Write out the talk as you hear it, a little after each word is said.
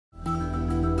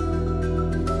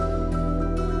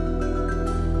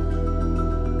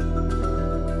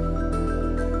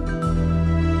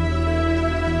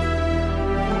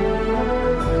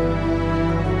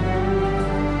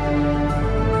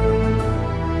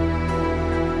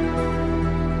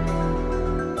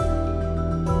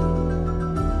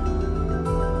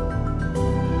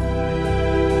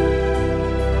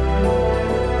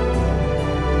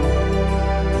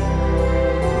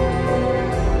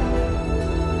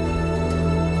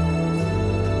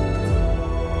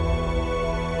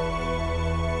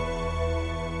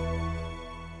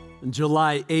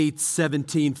July 8,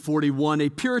 1741, a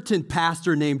Puritan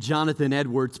pastor named Jonathan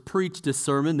Edwards preached a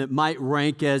sermon that might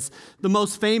rank as the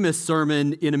most famous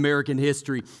sermon in American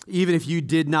history. Even if you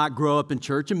did not grow up in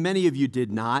church, and many of you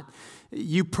did not,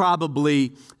 you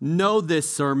probably know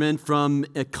this sermon from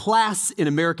a class in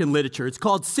American literature. It's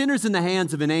called Sinners in the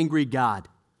Hands of an Angry God.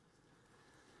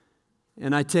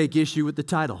 And I take issue with the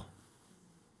title.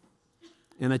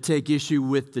 And I take issue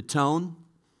with the tone.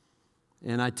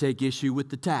 And I take issue with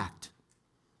the tact.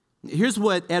 Here's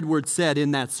what Edwards said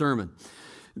in that sermon.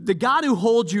 The God who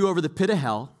holds you over the pit of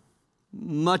hell,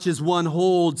 much as one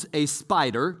holds a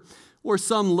spider or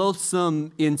some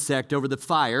loathsome insect over the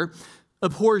fire,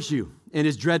 abhors you and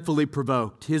is dreadfully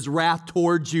provoked. His wrath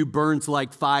towards you burns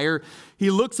like fire.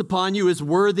 He looks upon you as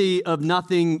worthy of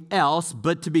nothing else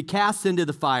but to be cast into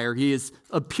the fire. He is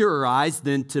of purer eyes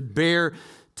than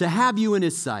to have you in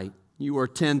his sight. You are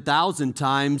 10,000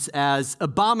 times as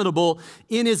abominable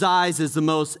in his eyes as the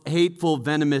most hateful,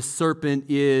 venomous serpent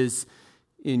is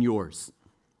in yours.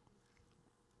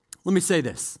 Let me say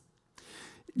this.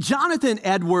 Jonathan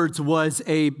Edwards was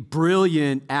a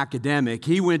brilliant academic.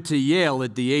 He went to Yale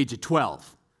at the age of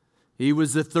 12. He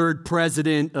was the third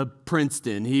president of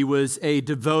Princeton. He was a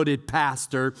devoted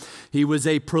pastor. He was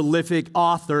a prolific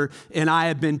author, and I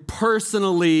have been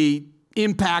personally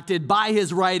impacted by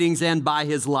his writings and by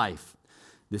his life.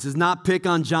 This is not pick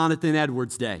on Jonathan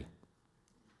Edwards Day.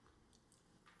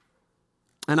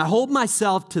 And I hold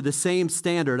myself to the same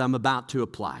standard I'm about to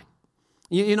apply.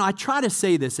 You know, I try to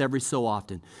say this every so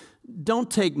often. Don't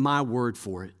take my word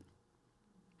for it.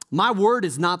 My word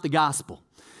is not the gospel.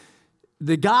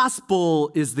 The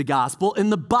gospel is the gospel,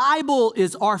 and the Bible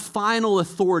is our final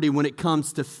authority when it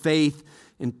comes to faith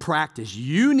and practice.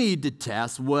 You need to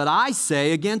test what I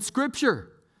say against Scripture.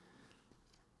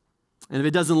 And if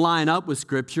it doesn't line up with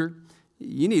Scripture,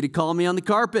 you need to call me on the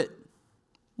carpet.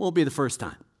 Won't be the first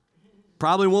time.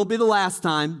 Probably won't be the last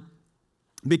time,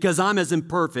 because I'm as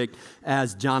imperfect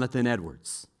as Jonathan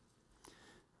Edwards.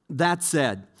 That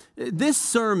said, this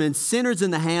sermon, Sinners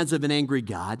in the Hands of an Angry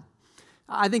God,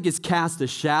 I think has cast a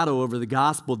shadow over the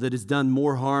gospel that has done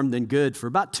more harm than good for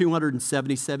about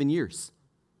 277 years.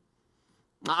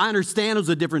 I understand it was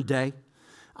a different day.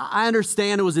 I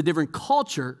understand it was a different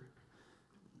culture.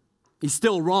 He's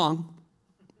still wrong.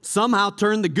 Somehow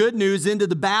turned the good news into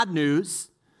the bad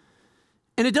news.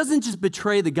 And it doesn't just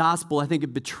betray the gospel. I think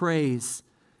it betrays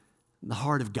the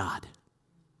heart of God.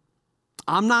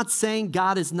 I'm not saying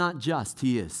God is not just.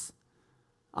 He is.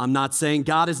 I'm not saying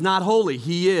God is not holy.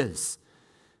 He is.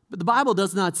 But the Bible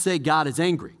does not say God is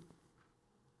angry.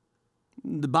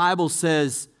 The Bible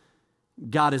says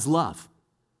God is love.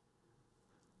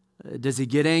 Does he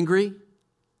get angry?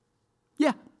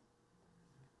 Yeah.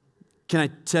 Can I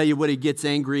tell you what he gets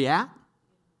angry at?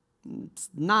 It's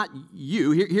not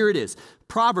you. Here it is.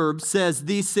 Proverbs says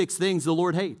these 6 things the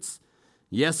Lord hates.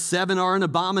 Yes, 7 are an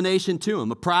abomination to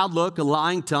him. A proud look, a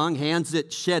lying tongue, hands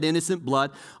that shed innocent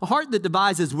blood, a heart that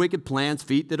devises wicked plans,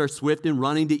 feet that are swift in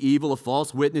running to evil, a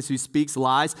false witness who speaks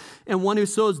lies, and one who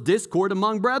sows discord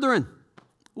among brethren.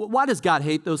 Why does God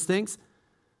hate those things?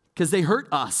 Because they hurt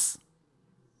us.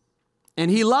 And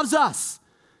he loves us.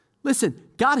 Listen,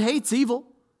 God hates evil.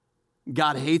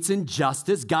 God hates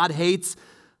injustice. God hates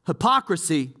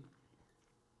hypocrisy.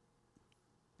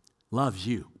 Loves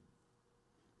you.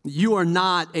 You are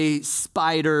not a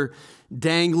spider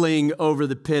dangling over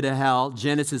the pit of hell.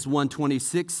 Genesis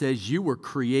 1:26 says you were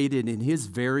created in his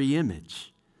very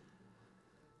image.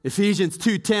 Ephesians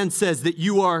 2:10 says that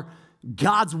you are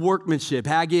God's workmanship.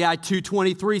 Haggai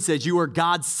 2:23 says you are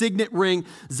God's signet ring.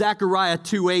 Zechariah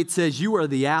 2:8 says you are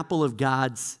the apple of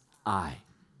God's eye.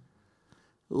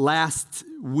 Last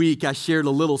week, I shared a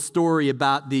little story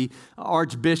about the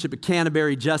Archbishop of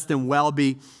Canterbury, Justin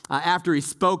Welby. After he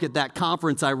spoke at that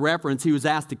conference I referenced, he was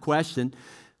asked a question.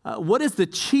 What is the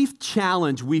chief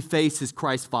challenge we face as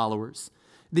Christ followers?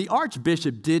 The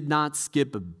Archbishop did not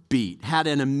skip a beat, had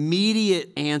an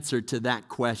immediate answer to that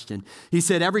question. He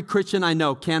said, every Christian I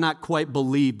know cannot quite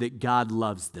believe that God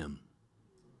loves them.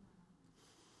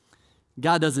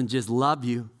 God doesn't just love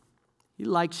you, he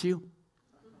likes you.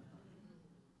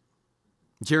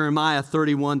 Jeremiah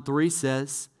 31:3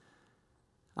 says,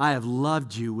 I have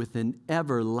loved you with an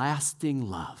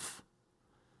everlasting love.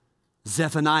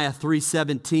 Zephaniah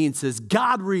 3:17 says,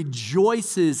 God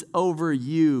rejoices over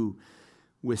you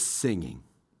with singing.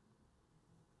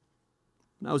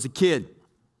 When I was a kid,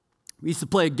 we used to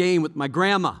play a game with my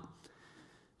grandma.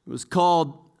 It was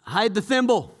called Hide the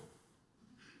Thimble.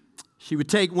 She would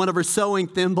take one of her sewing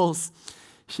thimbles,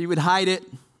 she would hide it,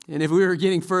 and if we were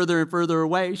getting further and further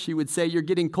away, she would say, you're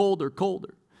getting colder,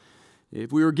 colder.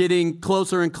 If we were getting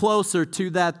closer and closer to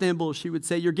that thimble, she would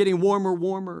say, "You're getting warmer,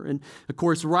 warmer." And of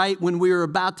course, right when we were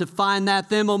about to find that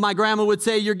thimble, my grandma would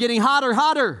say, "You're getting hotter,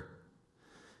 hotter."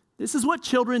 This is what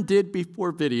children did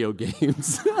before video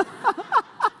games.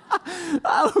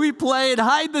 We played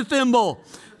hide the thimble,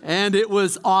 and it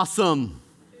was awesome.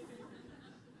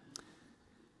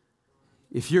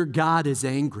 If your God is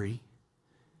angry,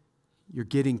 you're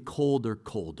getting colder,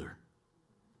 colder.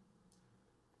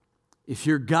 If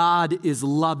your God is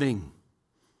loving,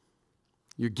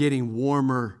 you're getting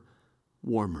warmer,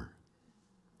 warmer.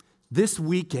 This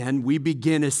weekend, we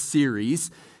begin a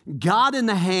series, God in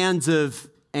the Hands of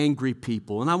Angry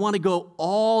People. And I want to go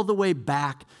all the way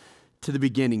back to the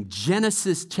beginning.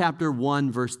 Genesis chapter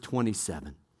 1, verse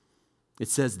 27. It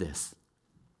says this: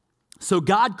 "So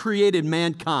God created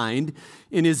mankind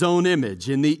in his own image.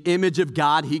 In the image of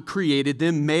God, he created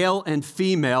them, male and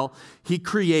female, he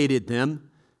created them.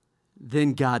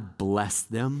 Then God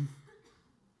blessed them."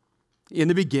 In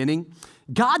the beginning,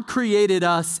 God created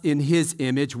us in his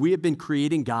image. We have been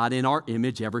creating God in our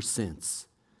image ever since.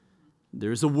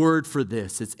 There's a word for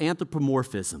this. It's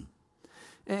anthropomorphism.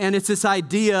 And it's this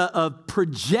idea of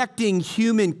projecting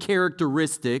human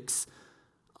characteristics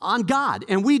on God.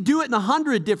 And we do it in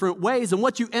 100 different ways. And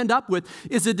what you end up with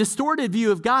is a distorted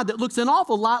view of God that looks an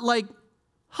awful lot like,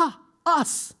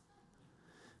 us.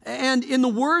 And in the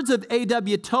words of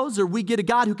A.W. Tozer, we get a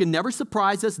God who can never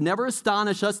surprise us, never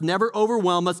astonish us, never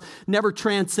overwhelm us, never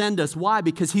transcend us. Why?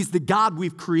 Because he's the God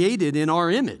we've created in our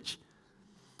image.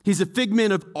 He's a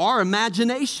figment of our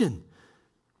imagination.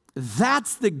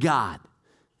 That's the God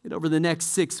that over the next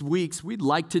 6 weeks we'd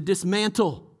like to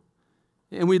dismantle.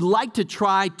 And we'd like to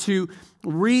try to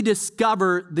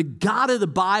rediscover the God of the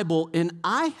Bible. And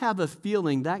I have a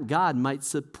feeling that God might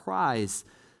surprise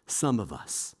some of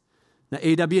us. Now,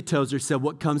 A.W. Tozer said,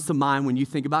 what comes to mind when you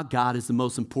think about God is the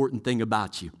most important thing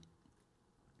about you.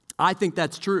 I think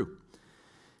that's true.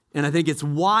 And I think it's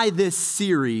why this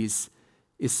series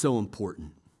is so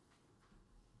important.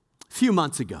 A few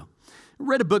months ago, I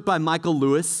read a book by Michael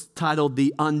Lewis titled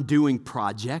The Undoing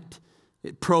Project.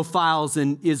 It profiles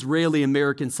an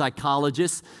Israeli-American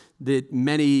psychologist that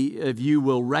many of you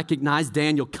will recognize,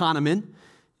 Daniel Kahneman.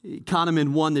 Kahneman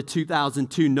won the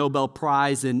 2002 Nobel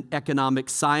Prize in Economic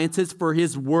Sciences for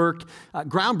his work,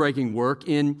 groundbreaking work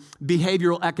in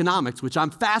behavioral economics, which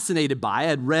I'm fascinated by. I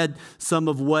had read some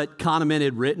of what Kahneman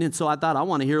had written, and so I thought I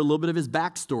want to hear a little bit of his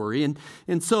backstory.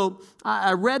 And so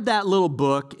I read that little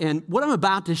book, and what I'm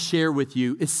about to share with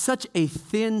you is such a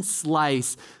thin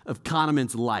slice of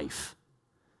Kahneman's life.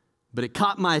 But it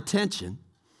caught my attention,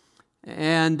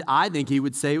 and I think he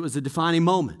would say it was a defining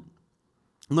moment.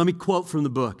 Let me quote from the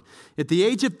book. At the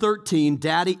age of 13,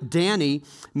 Danny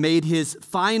made his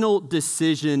final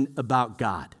decision about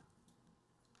God.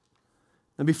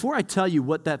 Now, before I tell you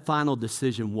what that final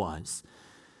decision was,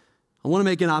 I want to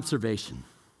make an observation.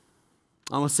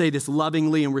 I want to say this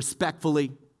lovingly and respectfully.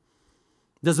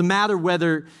 It doesn't matter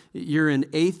whether you're an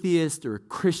atheist or a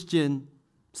Christian,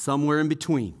 somewhere in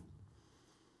between.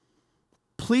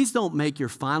 Please don't make your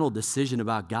final decision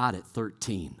about God at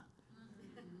 13.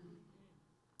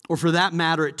 Or for that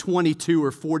matter, at 22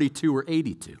 or 42 or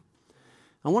 82.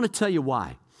 I want to tell you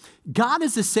why. God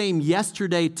is the same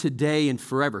yesterday, today, and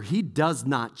forever. He does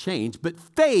not change, but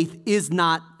faith is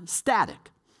not static.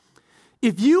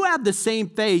 If you have the same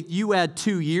faith you had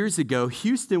 2 years ago,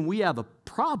 Houston, we have a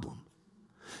problem.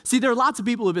 See, there are lots of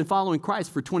people who have been following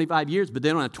Christ for 25 years, but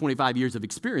they don't have 25 years of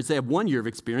experience. They have 1 year of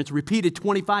experience repeated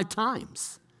 25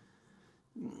 times.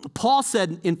 Paul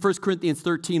said in 1 Corinthians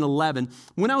 13:11,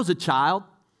 when I was a child,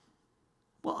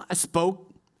 well, I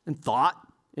spoke and thought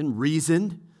and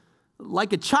reasoned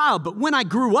like a child. But when I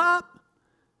grew up,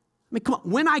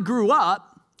 when I grew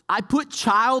up, I put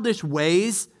childish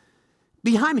ways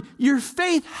behind me. Your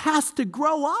faith has to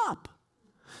grow up.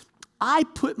 I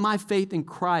put my faith in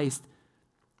Christ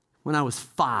when I was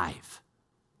 5.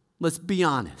 Let's be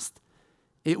honest.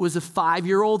 It was a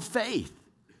 5-year-old faith.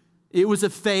 It was a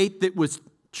faith that was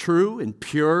true and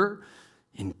pure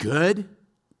and good.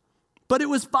 But it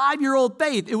was 5-year-old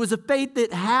faith. It was a faith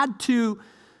that had to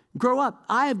grow up.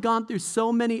 I have gone through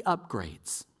so many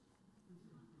upgrades.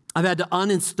 I've had to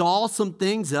uninstall some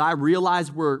things that I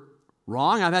realized were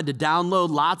wrong. I've had to download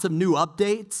lots of new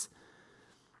updates.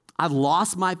 I've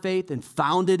lost my faith and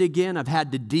found it again. I've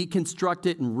had to deconstruct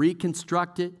it and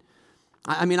reconstruct it.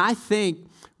 I think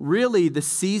really the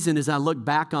season, as I look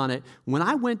back on it, when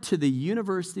I went to the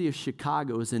University of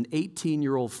Chicago as an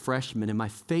 18-year-old freshman and my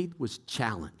faith was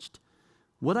challenged,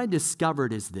 what I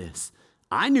discovered is this.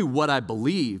 I knew what I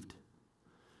believed,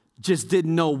 just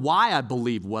didn't know why I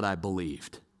believed what I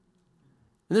believed.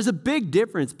 And there's a big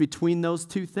difference between those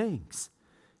two things.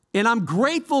 And I'm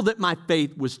grateful that my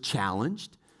faith was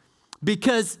challenged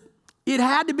because it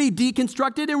had to be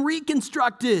deconstructed and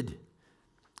reconstructed.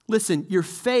 Listen, your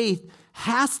faith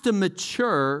has to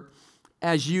mature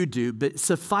as you do, but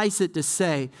suffice it to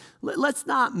say, let's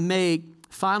not make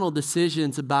final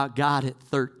decisions about God at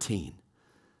 13.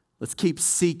 Let's keep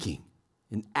seeking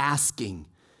and asking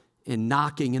and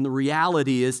knocking. And the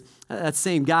reality is, that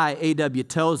same guy, A.W.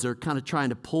 Tozer, kind of trying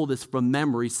to pull this from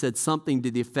memory, said something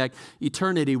to the effect,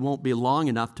 eternity won't be long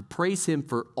enough to praise him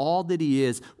for all that he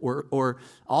is or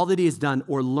all that he has done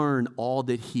or learn all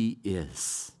that he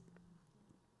is.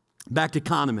 Back to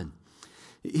Kahneman.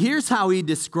 Here's how he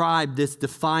described this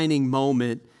defining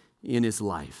moment in his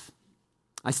life.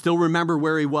 I still remember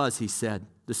where he was, he said,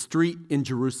 the street in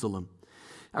Jerusalem.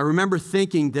 I remember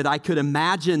thinking that I could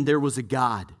imagine there was a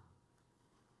God,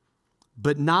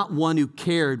 but not one who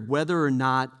cared whether or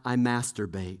not I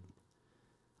masturbate.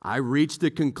 I reached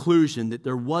the conclusion that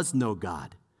there was no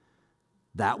God.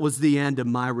 That was the end of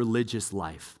my religious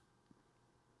life.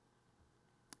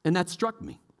 And that struck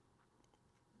me.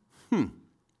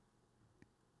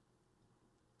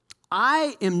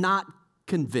 I am not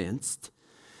convinced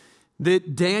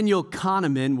that Daniel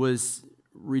Kahneman was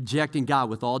rejecting God,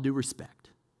 with all due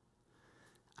respect.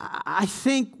 I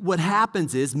think what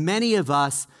happens is many of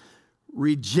us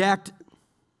reject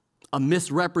a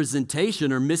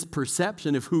misrepresentation or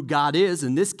misperception of who God is,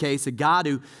 in this case, a God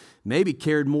who maybe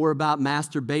cared more about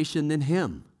masturbation than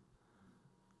him.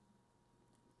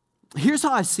 Here's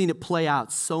how I've seen it play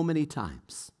out so many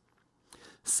times.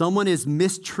 Someone is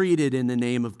mistreated in the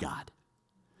name of God.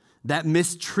 That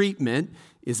mistreatment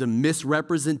is a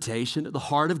misrepresentation of the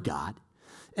heart of God.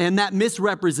 And that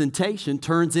misrepresentation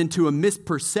turns into a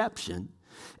misperception.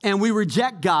 And we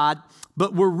reject God,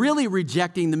 but we're really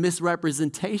rejecting the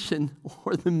misrepresentation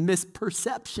or the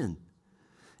misperception.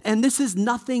 And this is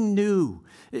nothing new.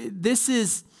 This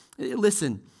is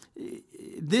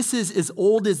as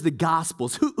old as the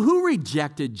Gospels. Who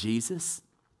rejected Jesus?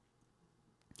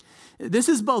 This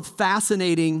is both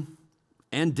fascinating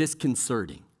and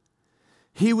disconcerting.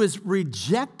 He was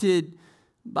rejected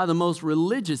by the most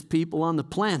religious people on the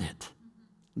planet,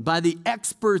 by the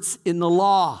experts in the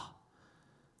law,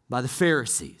 by the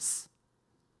Pharisees.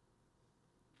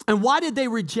 And why did they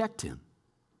reject him?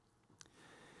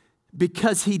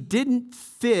 Because he didn't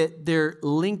fit their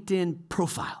LinkedIn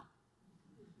profile.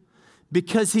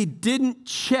 Because he didn't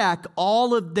check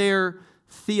all of their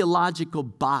theological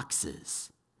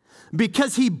boxes.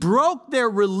 Because he broke their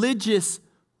religious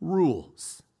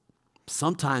rules.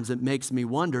 Sometimes it makes me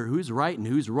wonder who's right and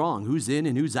who's wrong, who's in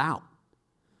and who's out.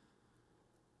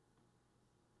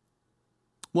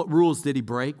 What rules did he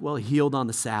break? Well, he healed on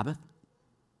the Sabbath.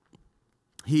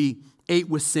 He ate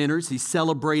with sinners. He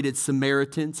celebrated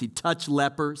Samaritans. He touched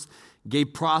lepers,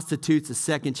 gave prostitutes a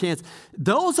second chance.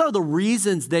 Those are the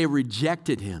reasons they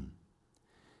rejected him.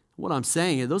 What I'm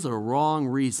saying is those are the wrong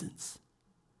reasons.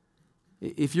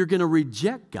 If you're going to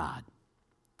reject God,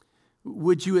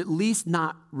 would you at least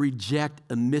not reject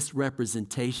a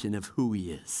misrepresentation of who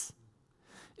he is?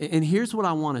 And here's what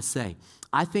I want to say.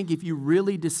 I think if you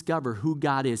really discover who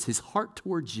God is, his heart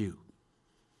towards you,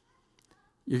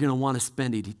 you're going to want to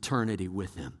spend eternity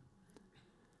with him.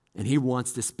 And he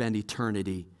wants to spend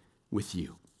eternity with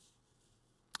you.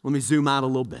 Let me zoom out a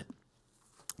little bit.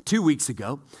 2 weeks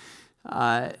ago,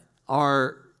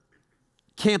 our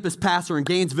campus pastor in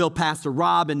Gainesville, Pastor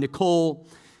Rob and Nicole,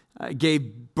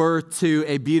 gave birth to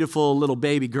a beautiful little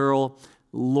baby girl,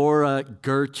 Laura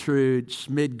Gertrude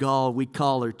Schmidgall. We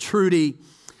call her Trudy.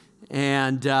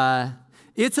 And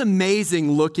it's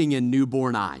amazing looking in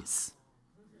newborn eyes.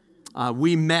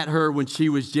 We met her when she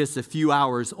was just a few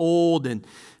hours old, and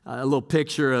a little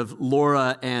picture of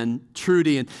Laura and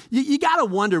Trudy. And you got to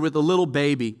wonder with a little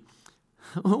baby,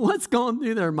 what's going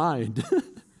through their mind,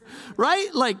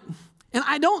 right? Like, and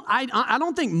I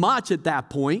don't think much at that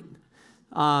point.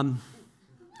 But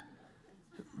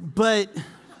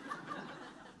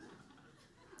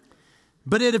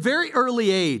at a very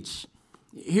early age,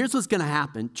 here's what's going to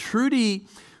happen. Trudy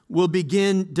will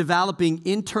begin developing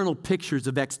internal pictures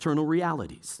of external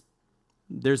realities.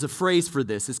 There's a phrase for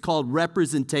this. It's called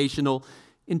representational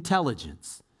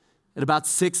intelligence. At about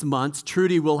 6 months,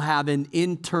 Trudy will have an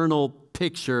internal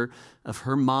picture of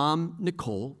her mom,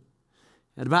 Nicole.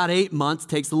 At about 8 months,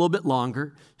 takes a little bit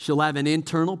longer, she'll have an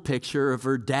internal picture of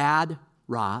her dad,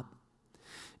 Rob.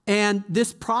 And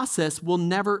this process will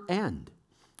never end.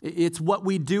 It's what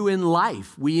we do in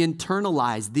life. We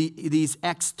internalize these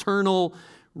external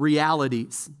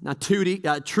realities. Now,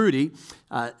 Trudy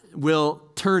will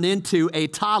turn into a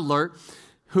toddler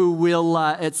who will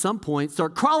at some point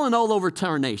start crawling all over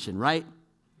tarnation, right?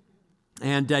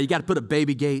 And you got to put up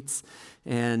baby gates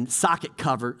and socket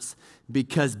covers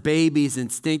because babies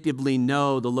instinctively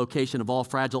know the location of all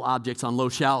fragile objects on low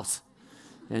shelves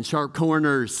and sharp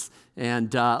corners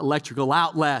and electrical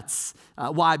outlets.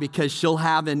 Why? Because she'll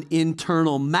have an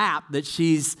internal map that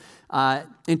she's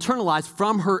internalized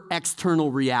from her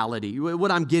external reality.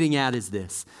 What I'm getting at is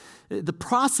this. The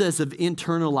process of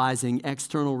internalizing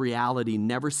external reality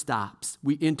never stops.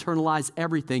 We internalize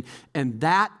everything, and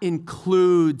that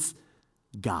includes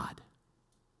God.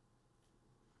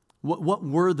 What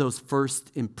were those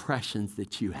first impressions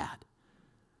that you had?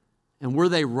 And were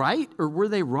they right or were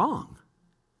they wrong?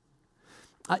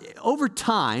 Over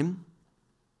time,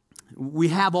 we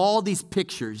have all these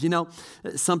pictures. You know,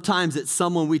 sometimes it's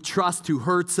someone we trust who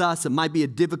hurts us. It might be a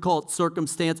difficult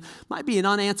circumstance. It might be an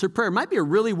unanswered prayer. It might be a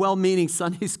really well-meaning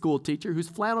Sunday school teacher whose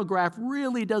flannel graph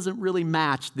really doesn't really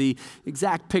match the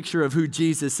exact picture of who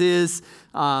Jesus is.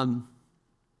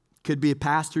 Could be a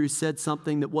pastor who said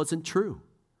something that wasn't true.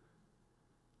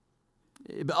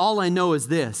 But all I know is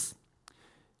this.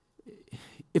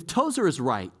 If Tozer is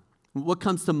right, what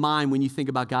comes to mind when you think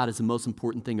about God is the most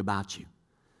important thing about you?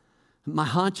 My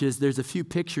hunch is there's a few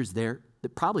pictures there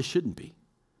that probably shouldn't be.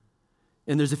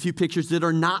 And there's a few pictures that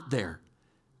are not there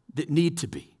that need to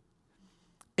be.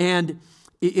 And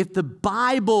if the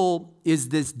Bible is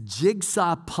this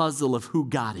jigsaw puzzle of who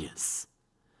God is,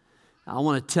 I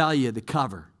want to tell you the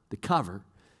cover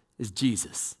is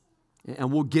Jesus.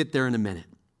 And we'll get there in a minute.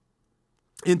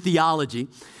 In theology,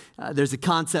 there's a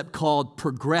concept called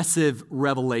progressive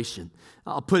revelation.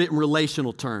 I'll put it in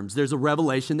relational terms. There's a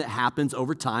revelation that happens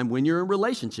over time when you're in a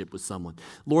relationship with someone.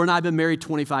 Laura and I have been married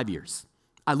 25 years.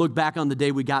 I look back on the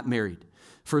day we got married.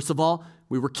 First of all,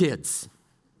 we were kids.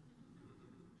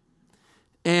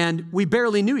 And we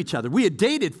barely knew each other. We had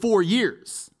dated 4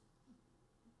 years.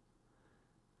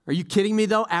 Are you kidding me,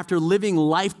 though? After living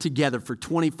life together for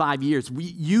 25 years,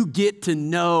 you get to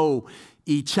know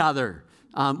each other.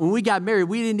 When we got married,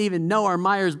 we didn't even know our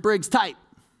Myers-Briggs type.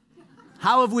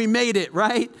 How have we made it,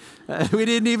 right? We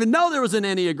didn't even know there was an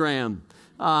Enneagram.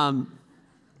 But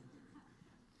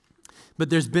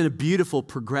there's been a beautiful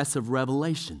progressive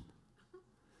revelation.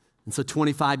 And so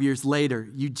 25 years later,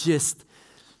 there's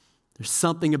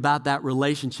something about that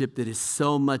relationship that is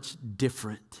so much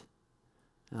different.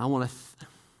 And I want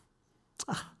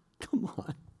to, come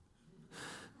on.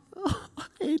 Oh, I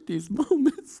hate these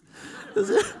moments.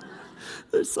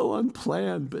 They're so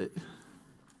unplanned, but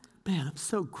man, I'm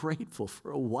so grateful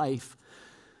for a wife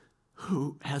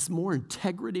who has more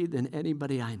integrity than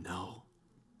anybody I know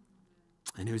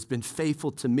and who's been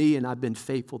faithful to me and I've been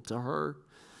faithful to her.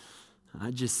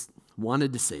 I just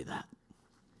wanted to say that.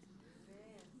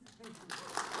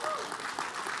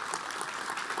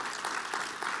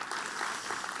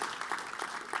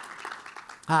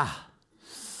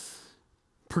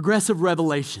 Progressive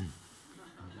revelation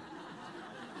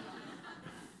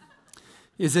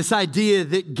is this idea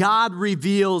that God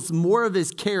reveals more of his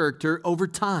character over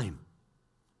time.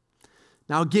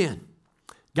 Now again,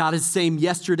 God is the same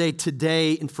yesterday,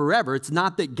 today, and forever. It's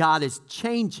not that God is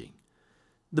changing.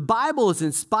 The Bible is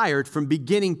inspired from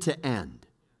beginning to end.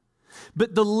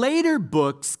 But the later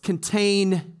books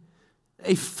contain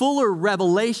a fuller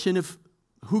revelation of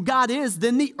who God is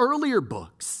than the earlier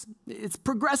books. It's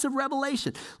progressive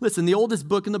revelation. Listen, the oldest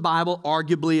book in the Bible,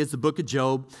 arguably, is the book of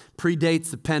Job,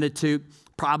 predates the Pentateuch,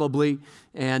 probably,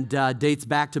 and dates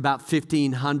back to about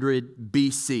 1500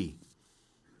 BC.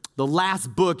 The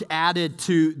last book added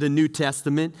to the New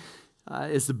Testament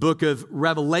is the book of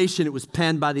Revelation. It was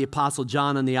penned by the Apostle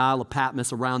John on the Isle of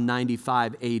Patmos around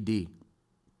 95 AD.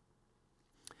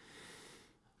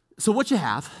 So what you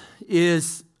have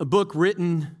is a book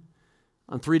written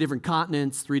on 3 different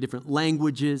continents, 3 different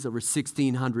languages, over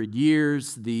 1,600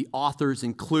 years. The authors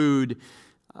include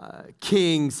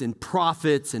kings and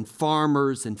prophets and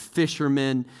farmers and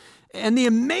fishermen. And the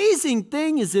amazing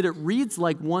thing is that it reads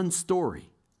like one story,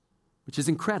 which is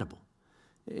incredible.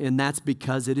 And that's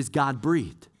because it is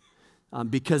God-breathed.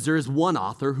 Because there is one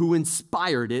author who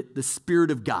inspired it, the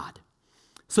Spirit of God.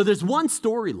 So there's one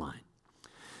storyline.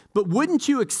 But wouldn't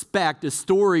you expect a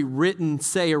story written,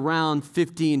 say, around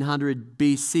 1500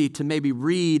 BC to maybe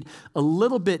read a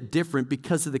little bit different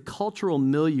because of the cultural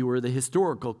milieu or the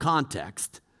historical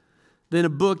context than a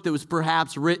book that was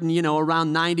perhaps written,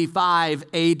 around 95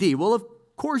 AD? Well, of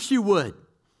course you would.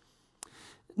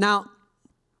 Now,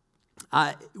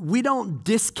 we don't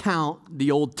discount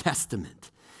the Old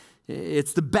Testament.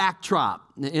 It's the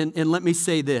backdrop. And let me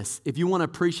say this. If you want to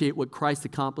appreciate what Christ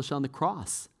accomplished on the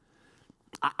cross,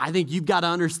 I think you've got to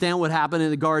understand what happened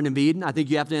in the Garden of Eden. I think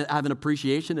you have to have an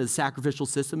appreciation of the sacrificial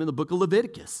system in the book of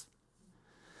Leviticus.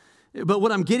 But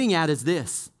what I'm getting at is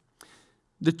this.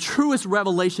 The truest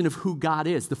revelation of who God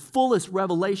is, the fullest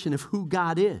revelation of who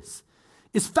God is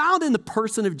found in the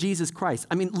person of Jesus Christ.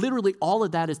 I mean, literally all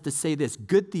of that is to say this.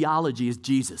 Good theology is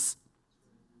Jesus.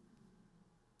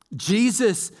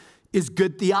 Jesus is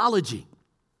good theology.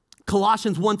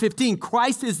 Colossians 1:15,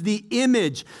 Christ is the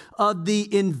image of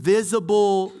the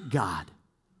invisible God.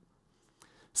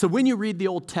 So when you read the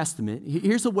Old Testament,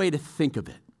 here's a way to think of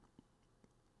it.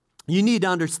 You need to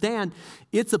understand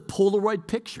it's a Polaroid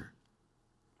picture.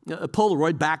 A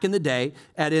Polaroid back in the day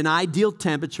at an ideal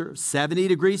temperature of 70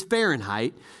 degrees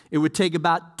Fahrenheit, it would take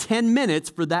about 10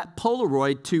 minutes for that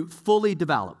Polaroid to fully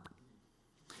develop.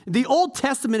 The Old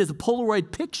Testament is a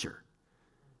Polaroid picture.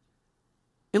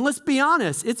 And let's be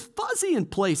honest, it's fuzzy in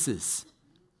places.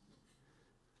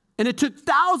 And it took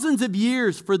thousands of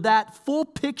years for that full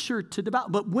picture to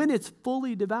develop. But when it's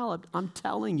fully developed, I'm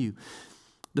telling you,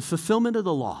 the fulfillment of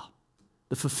the law,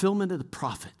 the fulfillment of the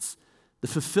prophets, the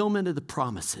fulfillment of the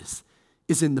promises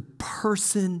is in the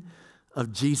person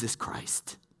of Jesus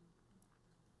Christ.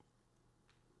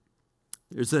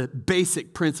 There's a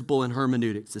basic principle in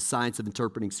hermeneutics, the science of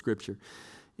interpreting Scripture.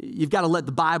 You've got to let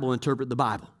the Bible interpret the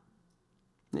Bible.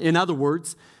 In other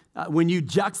words, when you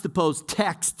juxtapose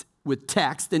text with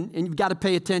text, and you've got to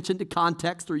pay attention to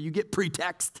context or you get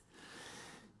pretext.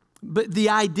 But the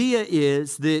idea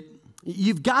is that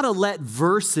you've got to let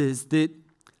verses that,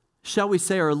 shall we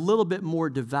say, are a little bit more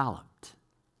developed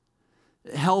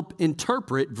help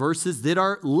interpret verses that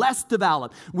are less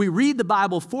developed. We read the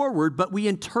Bible forward, but we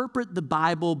interpret the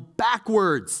Bible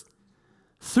backwards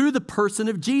through the person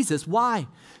of Jesus. Why?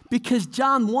 Because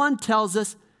John 1 tells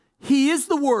us He is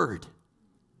the Word.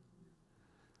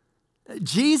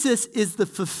 Jesus is the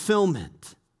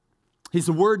fulfillment. He's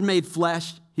the Word made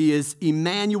flesh. He is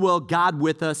Emmanuel, God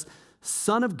with us,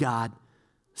 Son of God,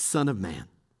 Son of Man.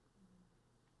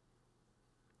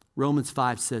 Romans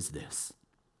 5 says this,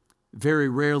 very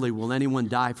rarely will anyone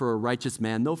die for a righteous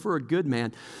man, though for a good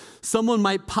man, someone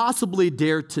might possibly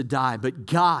dare to die. But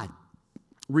God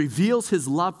reveals His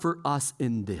love for us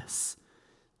in this,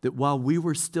 that while we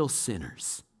were still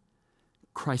sinners,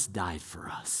 Christ died for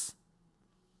us.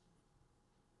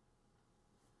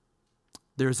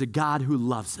 There's a God who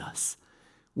loves us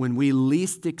when we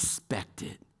least expect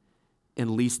it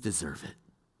and least deserve it.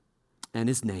 And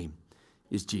His name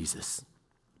is Jesus.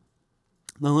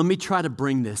 Now let me try to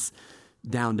bring this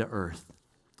down to earth.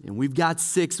 And we've got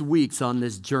 6 weeks on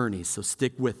this journey, so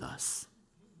stick with us.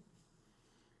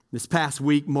 This past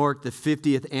week marked the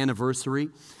 50th anniversary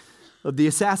of the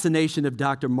assassination of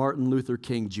Dr. Martin Luther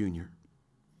King Jr.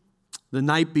 The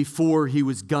night before he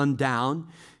was gunned down,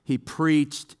 he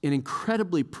preached an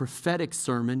incredibly prophetic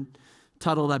sermon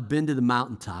titled, I've Been to the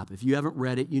Mountaintop. If you haven't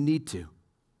read it, you need to.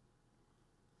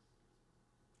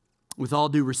 With all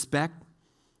due respect,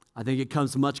 I think it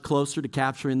comes much closer to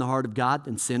capturing the heart of God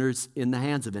than sinners in the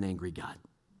hands of an angry God.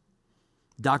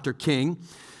 Dr. King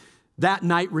that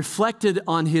night reflected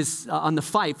on the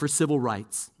fight for civil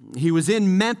rights. He was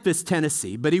in Memphis,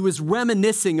 Tennessee, but he was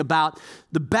reminiscing about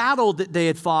the battle that they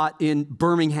had fought in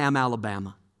Birmingham,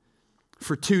 Alabama.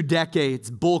 For 2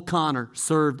 decades, Bull Connor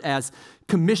served as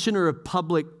Commissioner of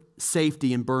Public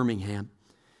Safety in Birmingham.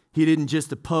 He didn't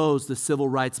just oppose the civil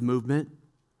rights movement.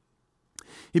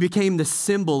 He became the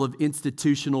symbol of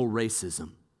institutional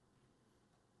racism.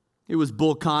 It was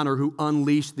Bull Connor who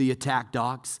unleashed the attack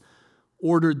dogs,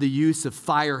 ordered the use of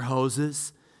fire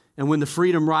hoses, and when the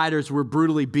Freedom Riders were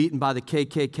brutally beaten by the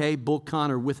KKK, Bull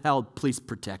Connor withheld police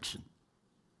protection.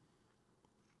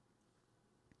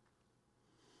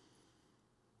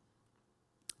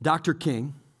 Dr.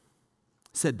 King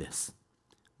said this,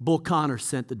 Bull Connor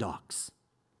sent the dogs.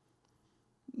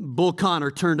 Bull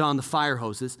Connor turned on the fire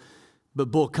hoses, but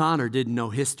Bull Connor didn't know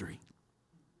history.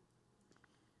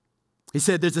 He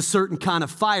said there's a certain kind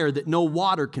of fire that no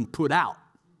water can put out.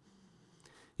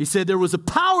 He said there was a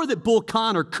power that Bull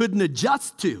Connor couldn't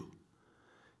adjust to.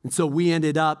 And so we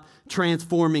ended up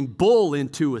transforming Bull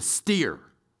into a steer.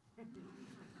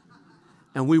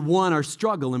 And we won our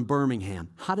struggle in Birmingham.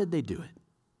 How did they do it?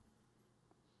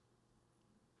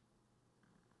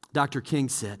 Dr. King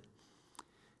said,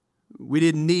 we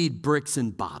didn't need bricks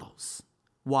and bottles.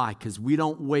 Why? Because we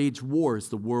don't wage wars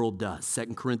the world does.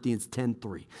 2 Corinthians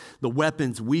 10:3. The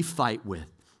weapons we fight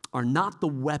with are not the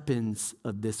weapons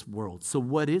of this world. So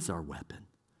what is our weapon?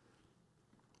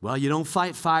 Well, you don't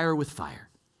fight fire with fire.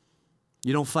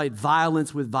 You don't fight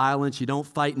violence with violence. You don't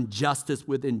fight injustice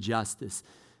with injustice.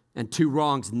 And 2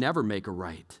 wrongs never make a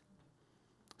right.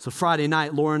 So Friday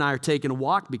night, Laura and I are taking a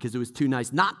walk because it was too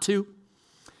nice not to.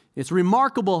 It's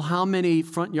remarkable how many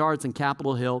front yards in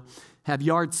Capitol Hill have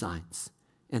yard signs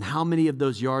and how many of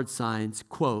those yard signs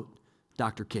quote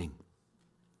Dr. King.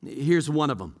 Here's one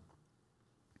of them.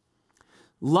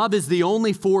 Love is the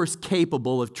only force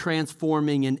capable of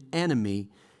transforming an enemy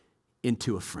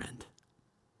into a friend.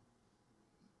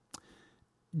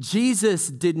 Jesus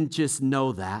didn't just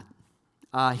know that.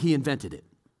 He invented it.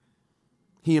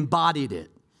 He embodied it.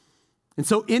 And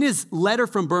so in his letter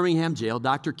from Birmingham jail,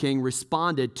 Dr. King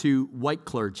responded to white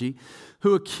clergy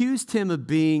who accused him of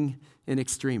being an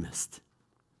extremist.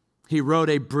 He wrote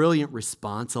a brilliant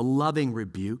response, a loving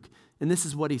rebuke, and this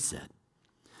is what he said.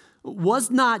 Was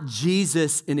not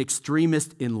Jesus an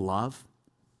extremist in love?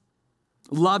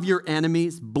 Love your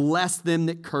enemies, bless them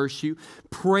that curse you,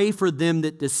 pray for them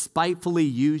that despitefully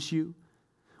use you.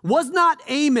 Was not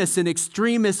Amos an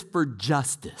extremist for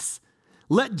justice?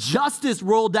 Let justice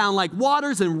roll down like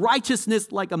waters and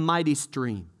righteousness like a mighty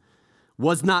stream.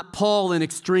 Was not Paul an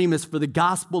extremist for the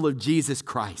gospel of Jesus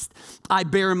Christ? I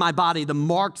bear in my body the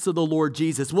marks of the Lord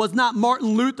Jesus. Was not Martin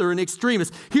Luther an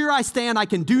extremist? Here I stand, I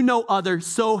can do no other,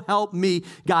 so help me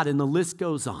God. And the list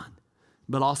goes on.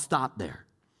 But I'll stop there.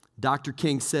 Dr.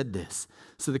 King said this.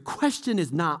 So the question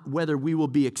is not whether we will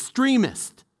be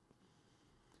extremists,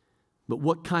 but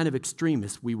what kind of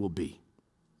extremists we will be.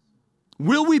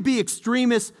 Will we be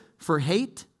extremists for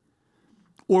hate,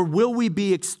 or will we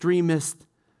be extremists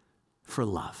for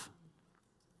love?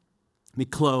 Let me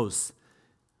close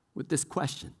with this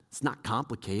question. It's not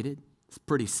complicated. It's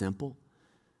pretty simple,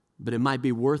 but it might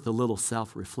be worth a little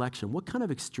self-reflection. What kind of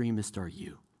extremist are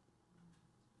you?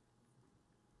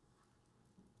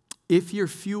 If you're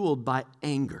fueled by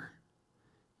anger,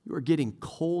 you are getting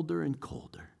colder and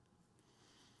colder.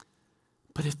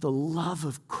 But if the love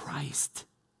of Christ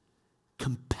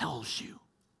compels you,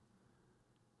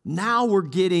 now we're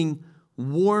getting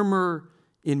warmer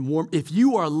and warm. If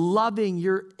you are loving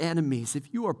your enemies,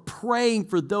 if you are praying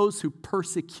for those who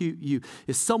persecute you,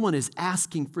 if someone is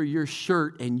asking for your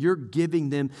shirt and you're giving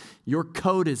them your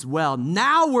coat as well,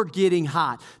 now we're getting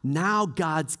hot. Now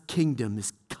God's kingdom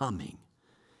is coming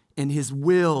and his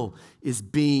will is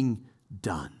being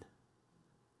done.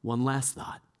 One last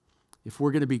thought. If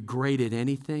we're going to be great at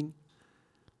anything,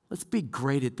 let's be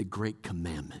great at the great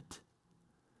commandment.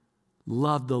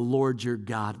 Love the Lord your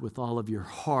God with all of your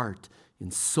heart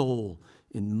and soul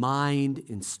and mind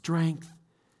and strength,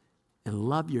 and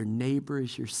love your neighbor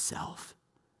as yourself.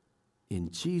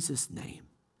 In Jesus' name,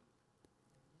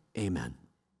 amen.